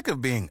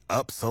of being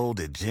upsold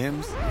at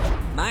gyms?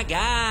 My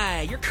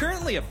guy, you're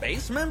currently a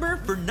base member?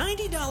 For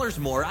 $90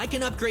 more, I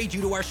can upgrade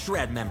you to our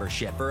Shred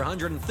membership. For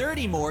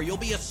 $130 more, you'll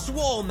be a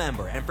Swole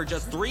member. And for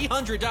just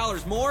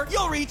 $300 more,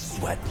 you'll reach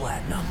Sweat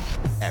Platinum.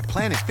 At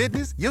Planet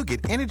Fitness, you'll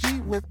get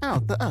energy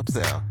without the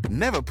upsell.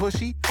 Never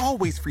pushy,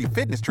 always free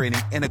fitness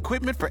training and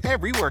equipment for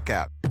every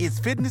workout. It's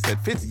fitness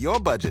that fits your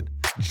budget.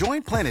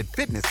 Join Planet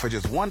Fitness for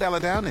just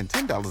 $1 down and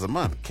 $10 a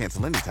month.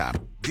 Cancel anytime.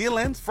 Deal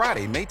ends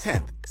Friday, May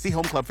 10th. See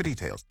Home Club for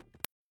details.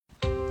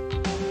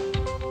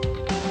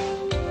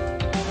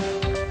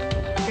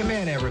 Welcome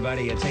in,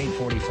 everybody. It's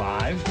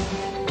 8:45.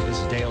 This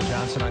is Dale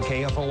Johnson on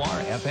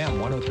KFOR, FM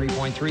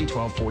 103.3,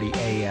 1240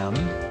 AM.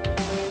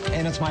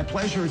 And it's my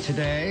pleasure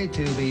today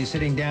to be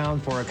sitting down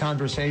for a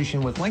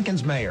conversation with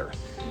Lincoln's mayor,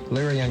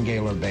 Larry Young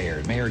Gaylor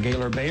Baird. Mayor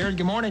Gaylor Baird,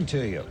 good morning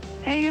to you.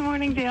 Hey, good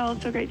morning, Dale.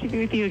 It's so great to be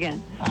with you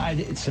again.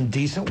 It's some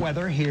decent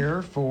weather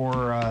here for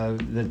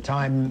the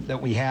time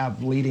that we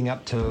have leading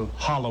up to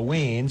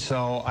Halloween.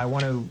 So I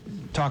want to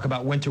talk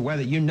about winter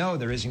weather. You know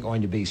there isn't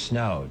going to be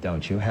snow,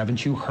 don't you?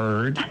 Haven't you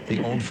heard?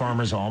 The Old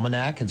Farmer's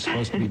Almanac, it's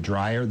supposed to be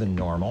drier than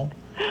normal.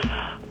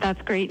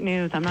 That's great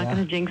news. I'm not going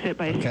to jinx it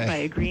by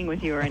agreeing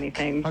with you or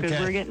anything, because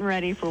we're getting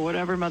ready for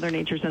whatever Mother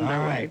Nature sends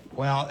our way.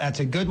 Well, that's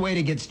a good way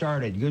to get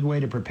started, good way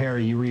to prepare.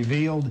 You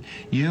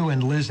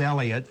and Liz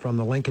Elliott from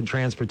the Lincoln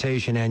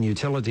Transportation and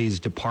Utilities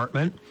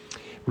Department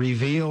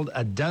revealed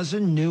a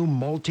dozen new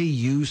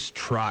multi-use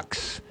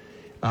trucks.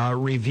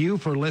 Review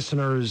for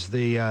listeners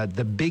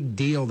the big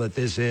deal that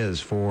this is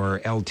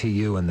for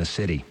LTU and the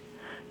city.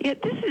 Yeah,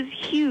 this is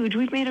huge.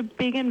 We've made a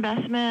big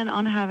investment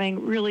on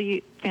having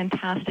really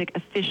fantastic,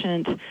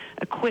 efficient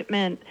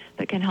equipment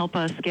that can help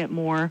us get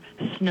more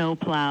snow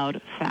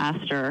plowed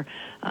faster.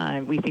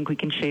 We think we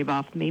can shave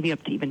off maybe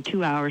up to even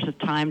 2 hours of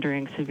time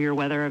during severe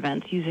weather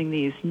events using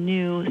these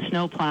new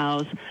snow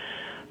plows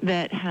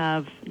that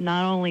have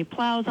not only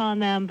plows on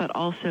them, but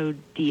also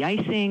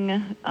de-icing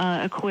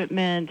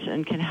equipment,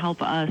 and can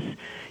help us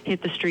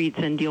hit the streets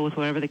and deal with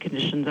whatever the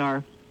conditions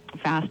are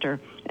faster.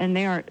 And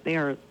they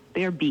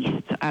are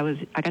beasts. I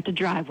got to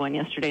drive one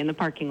yesterday in the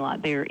parking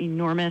lot. They're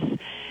enormous,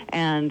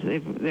 and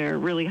they're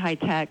really high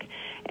tech.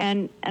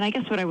 And I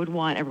guess what I would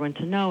want everyone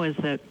to know is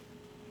that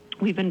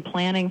we've been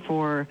planning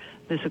for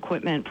this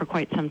equipment for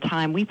quite some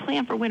time. We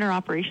plan for winter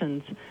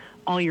operations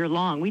all year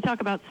long. We talk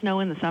about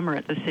snow in the summer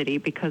at the city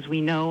because we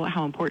know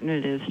how important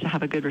it is to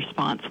have a good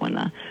response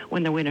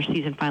when the winter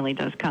season finally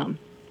does come.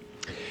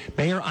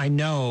 Mayor, I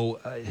know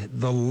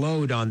the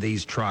load on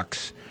these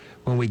trucks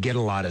when we get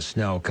a lot of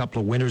snow. A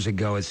couple of winters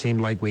ago, it seemed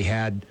like we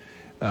had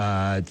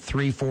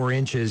 3-4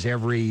 inches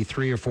every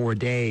 3 or 4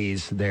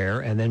 days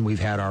there, and then we've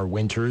had our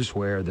winters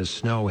where the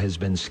snow has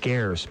been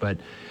scarce. But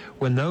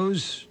when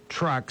those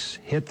trucks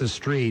hit the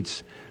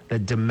streets, the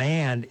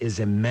demand is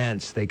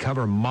immense. They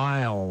cover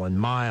mile and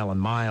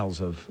miles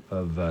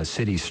of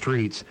city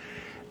streets.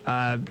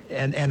 And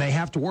they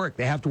have to work.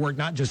 They have to work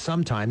not just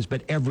sometimes,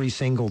 but every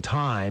single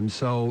time.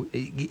 So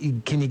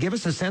can you give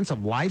us a sense of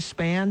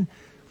lifespan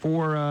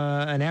for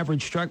an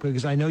average truck?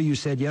 Because I know you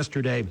said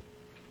yesterday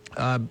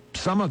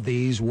some of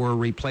these were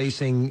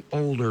replacing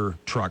older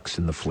trucks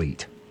in the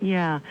fleet.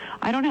 Yeah,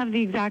 I don't have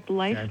the exact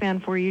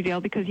lifespan for you,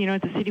 Dale, because,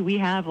 at the city we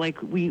have,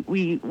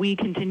 we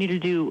continue to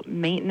do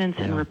maintenance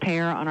and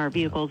repair on our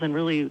vehicles and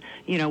really,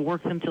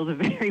 work them till the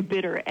very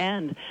bitter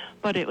end.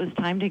 But it was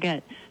time to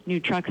get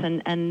new trucks,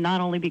 and not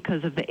only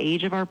because of the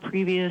age of our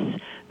previous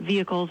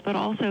vehicles, but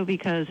also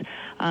because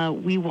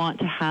we want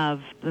to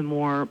have the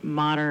more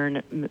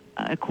modern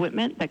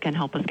equipment that can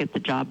help us get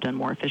the job done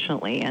more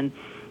efficiently. And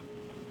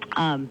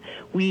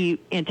we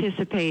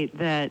anticipate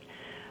that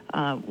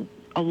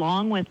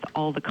along with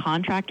all the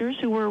contractors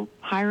who we're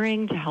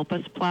hiring to help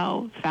us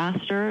plow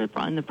faster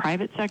in the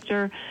private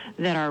sector,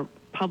 that our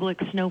public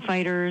snow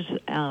fighters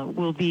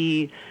will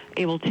be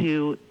able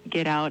to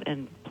get out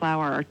and plow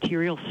our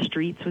arterial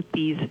streets with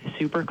these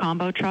super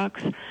combo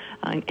trucks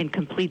and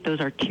complete those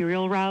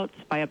arterial routes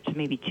by up to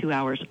maybe 2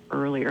 hours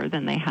earlier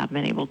than they have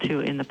been able to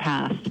in the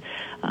past.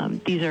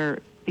 These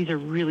are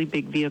really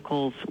big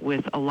vehicles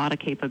with a lot of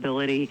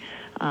capability,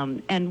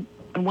 and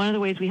one of the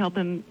ways we help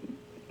them,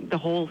 the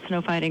whole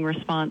snow fighting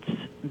response,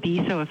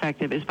 be so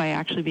effective is by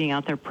actually being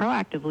out there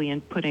proactively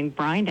and putting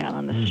brine down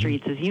on the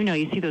streets. As you know,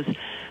 you see those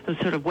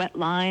sort of wet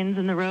lines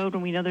in the road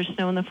when we know there's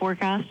snow in the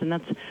forecast, and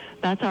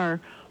that's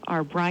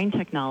our brine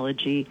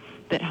technology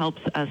that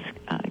helps us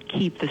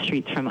keep the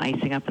streets from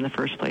icing up in the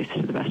first place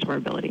to the best of our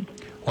ability.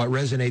 What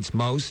resonates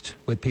most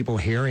with people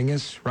hearing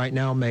us right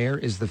now, Mayor,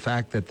 is the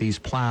fact that these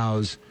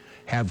plows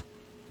have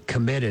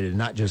committed, and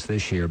not just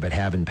this year, but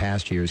have in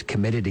past years,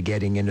 committed to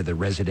getting into the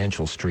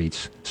residential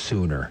streets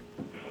sooner.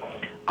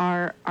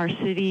 Our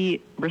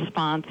city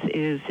response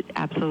is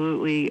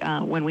absolutely,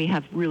 when we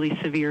have really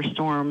severe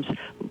storms,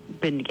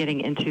 been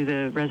getting into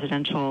the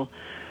residential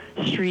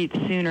streets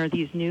sooner.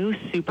 These new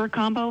super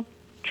combo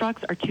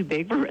trucks are too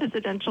big for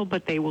residential,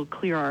 but they will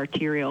clear our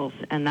arterials,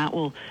 and that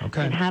will.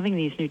 Okay. And having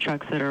these new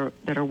trucks that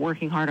are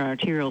working hard on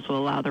arterials will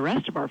allow the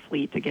rest of our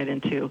fleet to get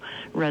into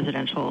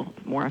residential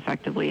more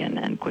effectively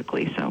and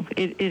quickly. So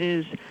it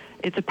is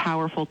it's a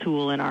powerful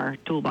tool in our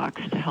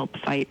toolbox to help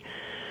fight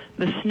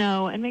the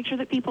snow and make sure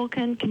that people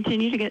can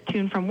continue to get to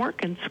and from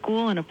work and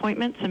school and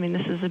appointments. I mean,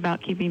 this is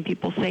about keeping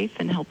people safe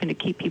and helping to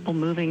keep people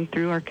moving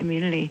through our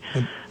community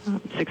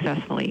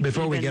successfully.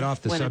 Before we get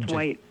off the subject, it's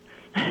white.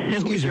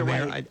 Excuse me,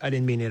 Mayor, I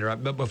didn't mean to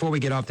interrupt, but before we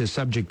get off this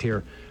subject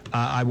here,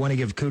 I want to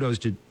give kudos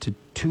to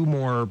two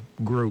more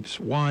groups.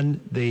 One,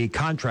 the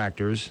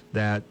contractors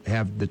that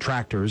have the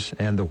tractors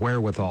and the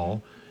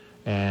wherewithal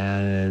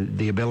and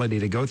the ability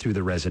to go through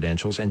the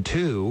residentials, and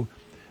two,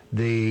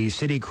 the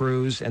city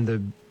crews and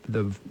the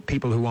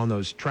people who own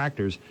those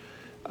tractors,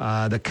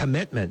 the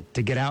commitment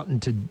to get out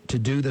and to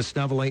do the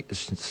shoveling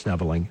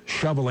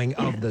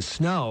of the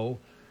snow,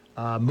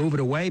 move it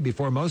away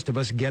before most of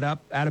us get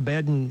up out of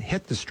bed and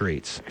hit the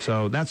streets.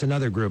 So that's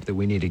another group that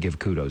we need to give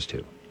kudos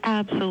to.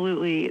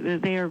 Absolutely.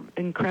 They are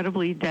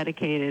incredibly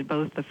dedicated,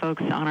 both the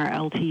folks on our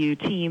LTU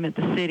team at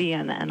the city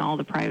and all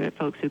the private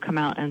folks who come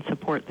out and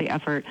support the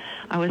effort.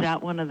 I was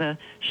at one of the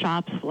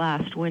shops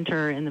last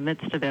winter in the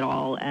midst of it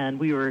all, and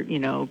we were,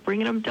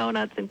 bringing them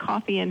donuts and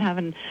coffee and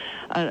having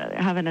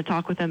a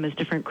talk with them as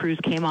different crews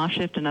came off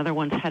shift and other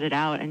ones headed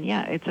out. And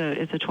yeah, it's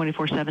a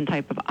 24/7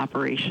 type of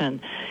operation.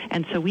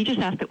 And so we just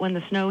ask that when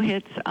the snow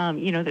hits,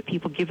 that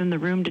people give them the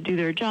room to do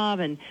their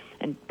job and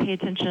pay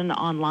attention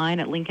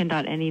online at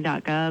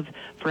lincoln.ne.gov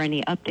for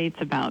any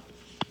updates about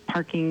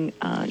parking,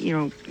 how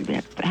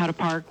to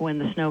park when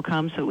the snow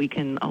comes so we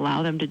can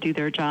allow them to do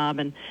their job.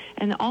 And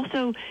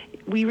also,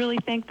 we really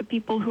thank the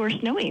people who are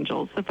snow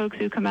angels, the folks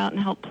who come out and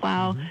help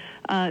plow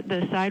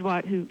the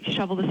sidewalk, who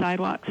shovel the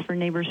sidewalks for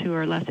neighbors who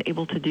are less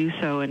able to do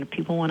so. And if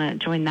people want to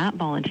join that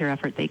volunteer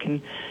effort, they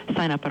can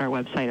sign up at our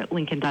website at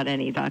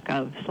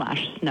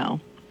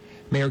lincoln.ne.gov/snow.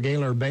 Mayor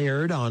Gaylor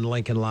Bayard on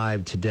Lincoln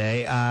Live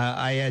today.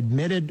 I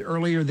admitted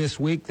earlier this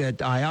week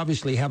that I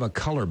obviously have a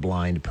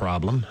colorblind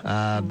problem.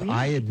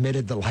 I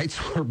admitted the lights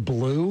were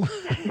blue,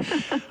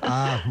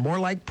 more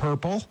like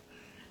purple.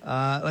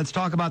 Let's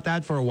talk about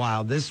that for a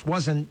while. This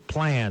wasn't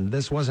planned.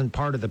 This wasn't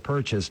part of the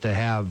purchase to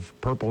have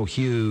purple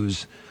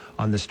hues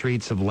on the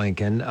streets of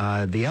Lincoln.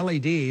 The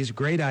LEDs,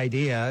 great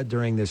idea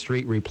during the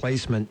street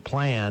replacement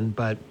plan,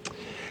 but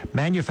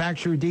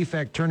manufacturer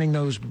defect turning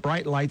those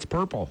bright lights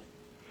purple.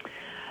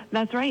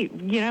 That's right.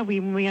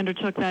 We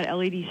undertook that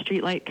LED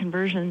streetlight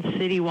conversion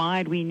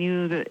citywide. We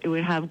knew that it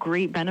would have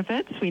great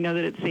benefits. We know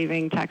that it's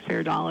saving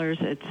taxpayer dollars.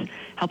 It's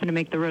helping to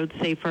make the roads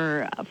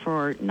safer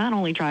for not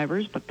only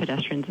drivers, but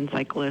pedestrians and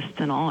cyclists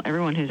and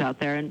everyone who's out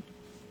there, and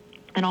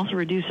also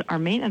reduce our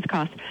maintenance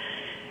costs.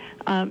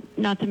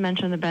 Not to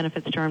mention the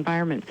benefits to our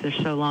environment because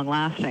they're so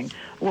long-lasting.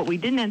 What we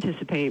didn't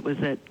anticipate was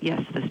that,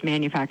 yes, this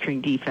manufacturing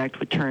defect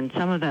would turn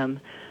some of them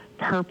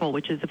purple,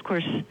 which is, of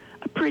course,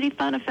 a pretty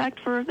fun effect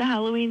for the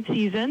Halloween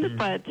season,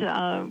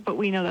 but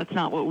we know that's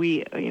not what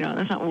we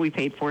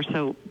paid for.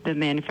 So the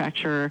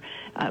manufacturer,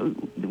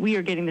 we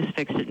are getting this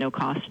fixed at no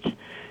cost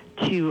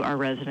to our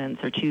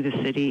residents or to the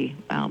city,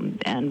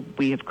 and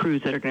we have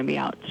crews that are going to be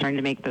out starting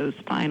to make those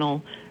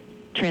final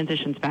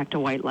transitions back to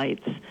white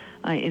lights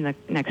in the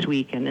next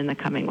week and in the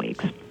coming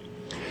weeks.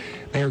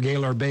 Mayor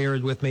Gaylor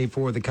Bayard with me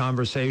for the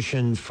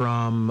conversation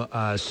from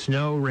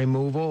snow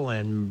removal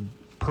and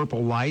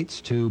purple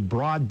lights to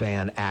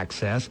broadband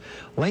access.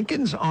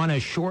 Lincoln's on a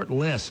short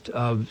list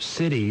of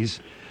cities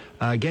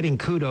getting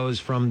kudos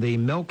from the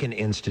Milken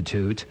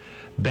Institute,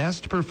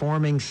 Best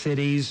Performing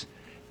Cities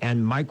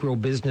and Micro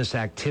Business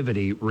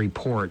Activity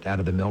report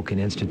out of the Milken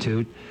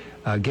Institute,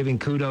 giving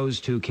kudos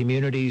to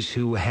communities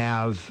who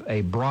have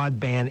a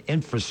broadband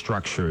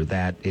infrastructure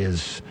that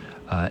is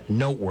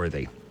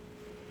noteworthy.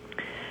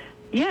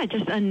 Yeah,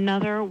 just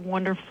another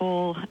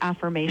wonderful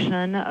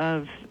affirmation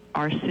of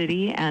our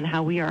city and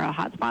how we are a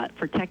hotspot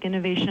for tech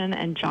innovation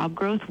and job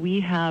growth. We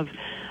have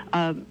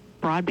a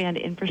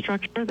broadband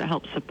infrastructure that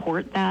helps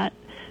support that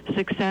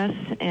success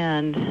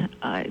and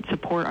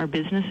support our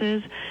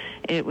businesses.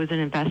 It was an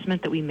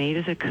investment that we made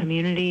as a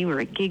community.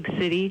 We're a gig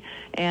city,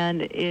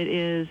 and it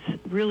is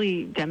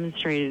really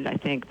demonstrated, I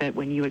think, that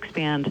when you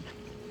expand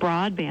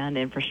broadband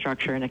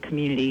infrastructure in a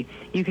community,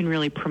 you can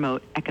really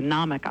promote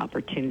economic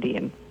opportunity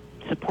and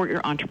support your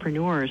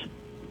entrepreneurs.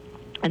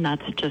 And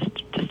that's just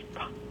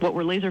what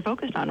we're laser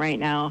focused on right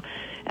now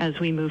as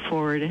we move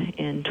forward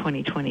in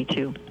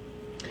 2022.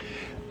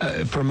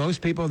 For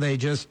most people, they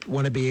just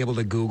want to be able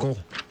to Google,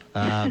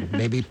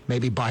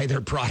 maybe buy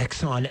their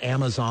products on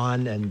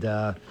Amazon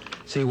and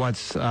see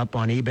what's up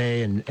on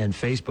eBay and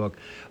Facebook.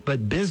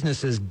 But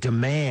businesses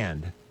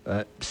demand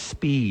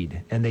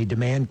speed, and they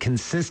demand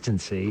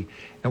consistency.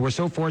 And we're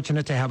so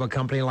fortunate to have a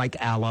company like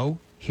Allo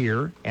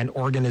here and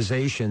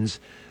organizations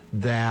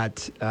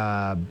that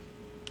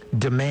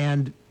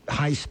demand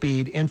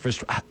high-speed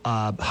infrastructure.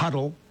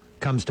 Huddle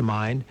comes to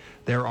mind.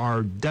 There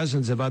are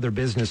dozens of other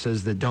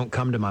businesses that don't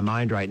come to my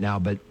mind right now,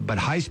 but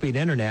high-speed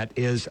internet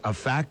is a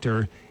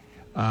factor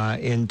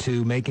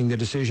into making the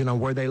decision on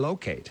where they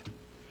locate.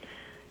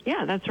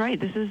 Yeah, that's right.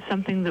 This is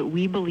something that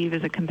we believe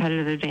is a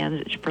competitive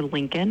advantage for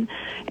Lincoln,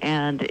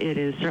 and it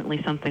is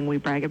certainly something we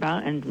brag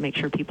about and make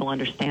sure people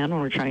understand when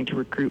we're trying to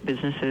recruit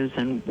businesses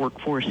and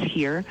workforce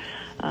here.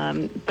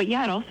 But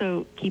yeah, it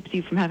also keeps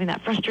you from having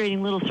that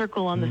frustrating little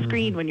circle on the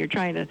screen when you're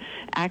trying to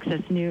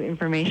access new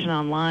information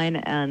online,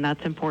 and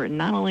that's important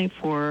not only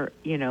for,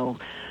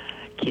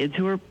 kids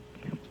who are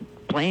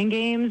playing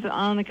games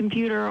on the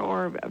computer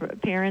or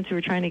parents who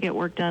are trying to get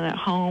work done at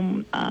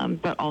home,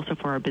 but also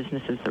for our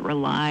businesses that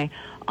rely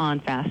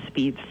on fast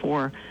speeds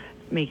for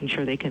making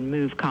sure they can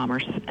move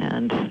commerce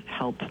and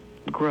help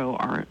grow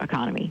our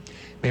economy.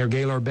 Mayor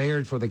Gaylor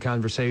Bayard for the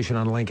conversation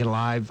on Lincoln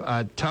Live.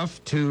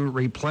 Tough to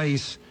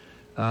replace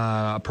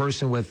a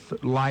person with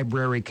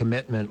library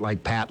commitment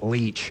like Pat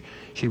Leach.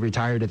 She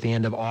retired at the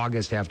end of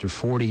August after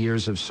 40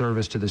 years of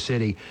service to the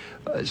city.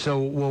 So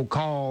we'll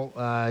call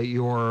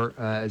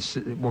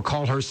we'll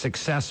call her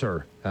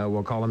successor.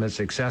 We'll call him a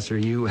successor.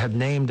 You have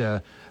named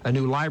a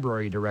new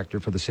library director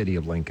for the city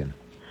of Lincoln.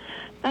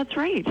 That's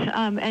right.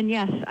 And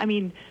yes,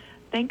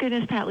 thank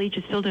goodness Pat Leach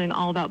is still doing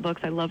All About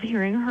Books. I love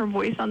hearing her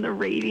voice on the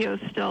radio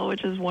still,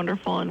 which is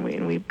wonderful, and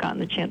we've gotten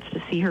the chance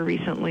to see her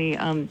recently.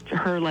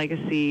 Her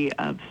legacy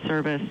of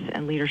service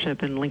and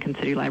leadership in Lincoln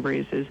City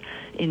Libraries is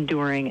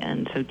enduring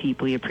and so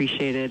deeply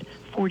appreciated.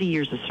 40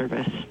 years of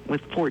service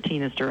with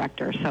 14 as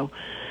director. So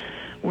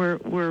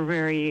we're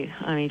very,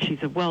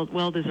 she's a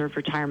well-deserved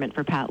retirement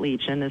for Pat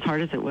Leach, and as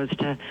hard as it was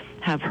to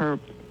have her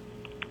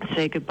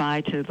say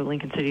goodbye to the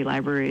Lincoln City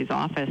Library's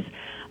office,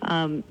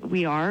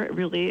 we are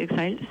really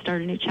excited to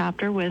start a new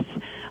chapter with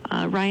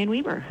Ryan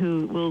Weber,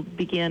 who will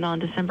begin on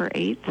December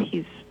 8th.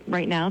 He's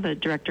right now the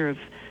director of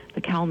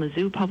the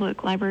Kalamazoo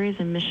Public Libraries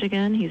in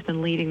Michigan. He's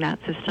been leading that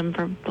system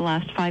for the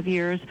last 5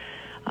 years.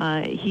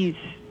 He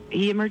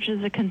emerged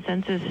as a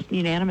consensus,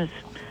 unanimous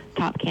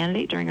top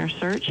candidate during our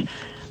search.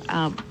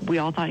 We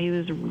all thought he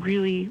was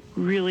really,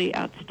 really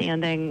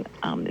outstanding,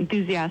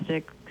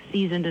 enthusiastic,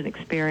 seasoned and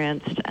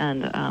experienced,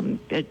 and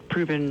a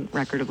proven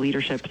record of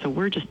leadership. So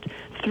we're just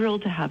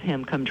thrilled to have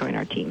him come join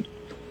our team.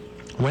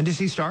 When does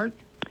he start?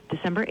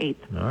 December 8th.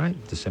 All right,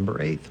 December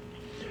 8th.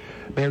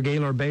 Mayor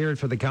Gaylor Bayard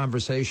for the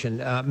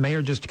conversation.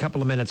 Mayor, just a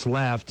couple of minutes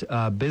left.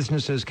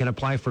 Businesses can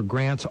apply for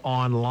grants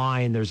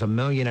online. There's $1.5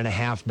 million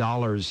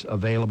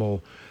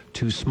available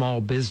to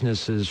small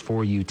businesses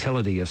for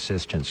utility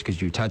assistance.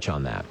 Could you touch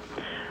on that?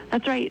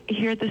 That's right.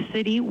 Here at the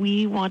city,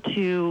 we want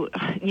to,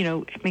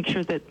 make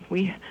sure that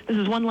this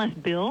is one less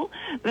bill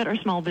that our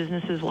small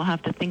businesses will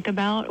have to think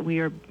about. We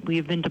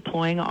have been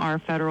deploying our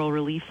federal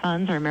relief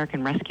funds, our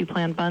American Rescue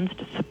Plan funds,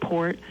 to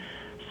support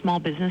small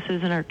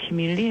businesses in our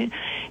community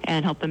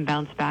and help them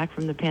bounce back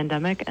from the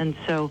pandemic. And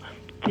so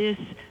this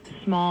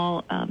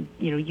small,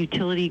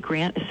 utility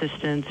grant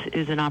assistance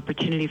is an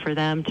opportunity for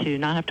them to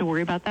not have to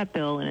worry about that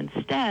bill and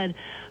instead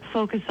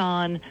focus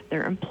on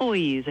their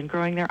employees and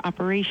growing their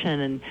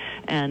operation.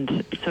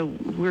 And so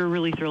we're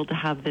really thrilled to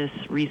have this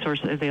resource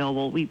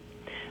available. We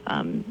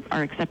are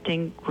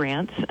accepting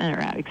grants, or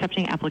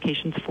accepting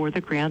applications for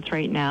the grants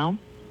right now.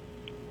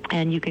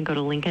 And you can go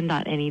to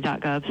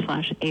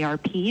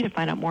lincoln.ne.gov/ARP to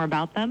find out more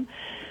about them.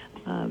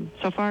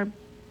 So far,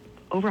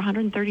 over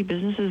 130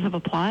 businesses have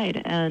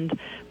applied, and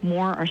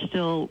more are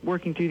still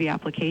working through the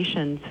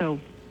application.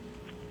 So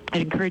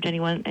I'd encourage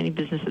any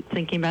business that's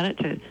thinking about it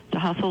to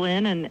hustle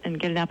in and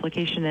get an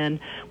application in.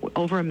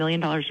 Over $1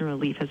 million in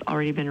relief has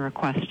already been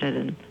requested,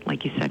 and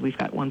like you said, we've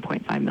got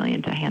 $1.5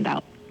 million to hand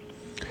out.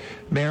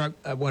 Mayor,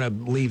 I want to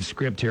leave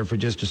script here for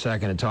just a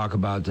second and talk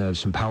about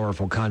some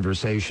powerful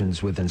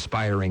conversations with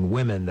inspiring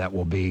women that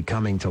will be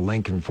coming to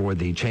Lincoln for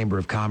the Chamber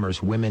of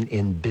Commerce Women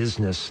in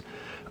Business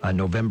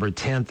November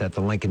 10th at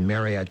the Lincoln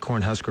Marriott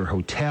Cornhusker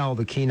Hotel.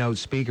 The keynote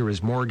speaker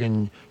is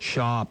Morgan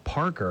Shaw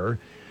Parker.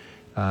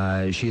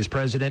 She is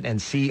president and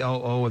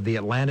COO of the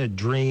Atlanta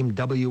Dream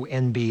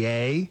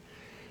WNBA.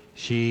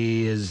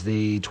 She is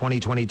the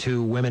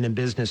 2022 Women in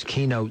Business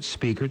keynote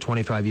speaker,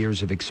 25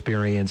 years of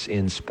experience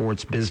in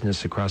sports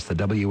business across the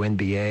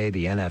WNBA,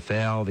 the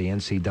NFL, the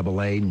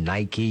NCAA,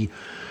 Nike,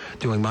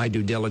 doing my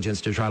due diligence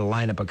to try to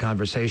line up a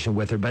conversation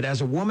with her. But as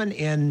a woman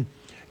in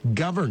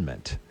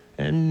government,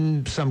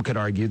 and some could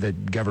argue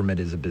that government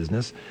is a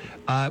business,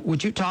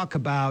 would you talk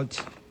about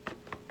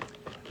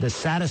the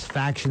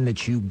satisfaction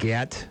that you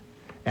get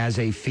as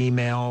a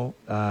female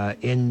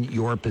in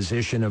your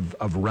position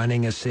of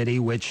running a city,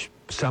 which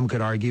some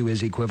could argue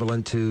is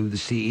equivalent to the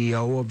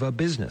CEO of a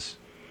business?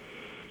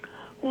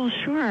 Well,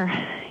 sure.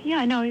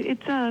 Yeah, no, it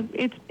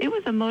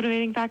was a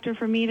motivating factor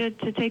for me to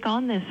take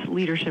on this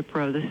leadership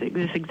role, this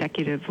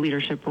executive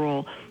leadership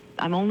role.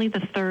 I'm only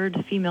the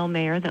third female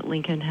mayor that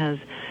Lincoln has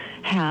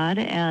had,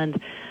 and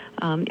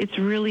it's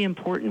really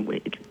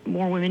important.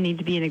 More women need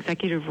to be in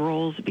executive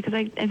roles because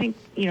I think,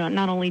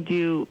 not only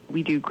do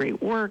we do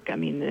great work,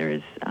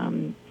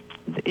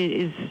 it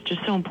is just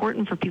so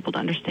important for people to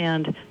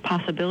understand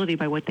possibility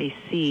by what they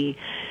see.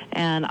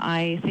 And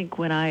I think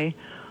when I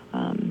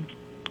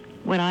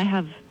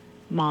have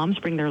moms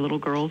bring their little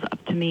girls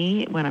up to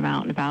me when I'm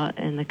out and about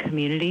in the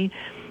community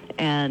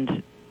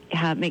and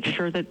make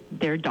sure that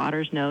their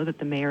daughters know that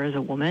the mayor is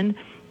a woman,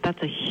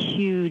 that's a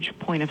huge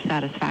point of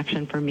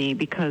satisfaction for me,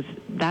 because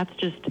that's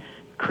just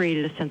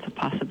created a sense of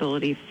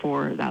possibility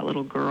for that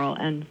little girl.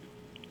 And,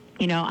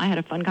 you know, I had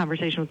a fun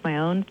conversation with my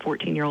own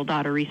 14-year-old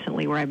daughter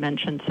recently where I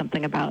mentioned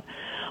something about,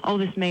 oh,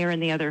 this mayor in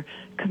the other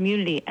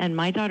community, and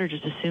my daughter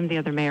just assumed the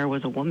other mayor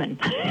was a woman.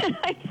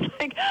 It's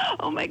like,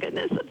 oh my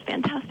goodness, that's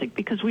fantastic,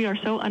 because we are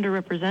so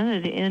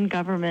underrepresented in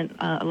government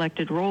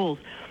elected roles.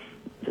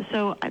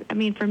 So, I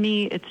mean, for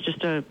me, it's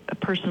just a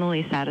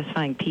personally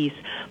satisfying piece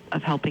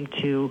of helping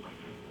to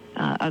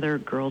other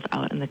girls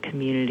out in the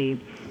community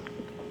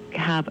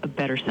have a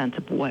better sense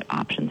of what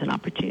options and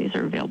opportunities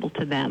are available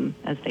to them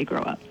as they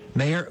grow up.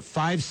 Mayor,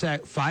 5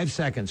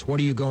 seconds. What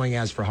are you going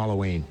as for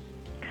Halloween?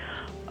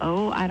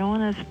 Oh, I don't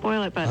want to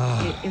spoil it, but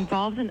it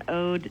involves an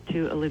ode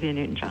to Olivia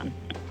Newton-John.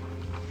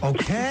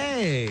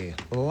 Okay,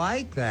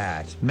 like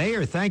that.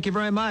 Mayor, thank you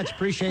very much.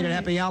 Appreciate it.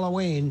 Happy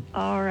Halloween.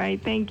 All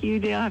right. Thank you,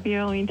 Dale. Happy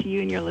Halloween to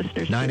you and your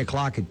listeners. 9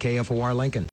 o'clock at KFOR Lincoln.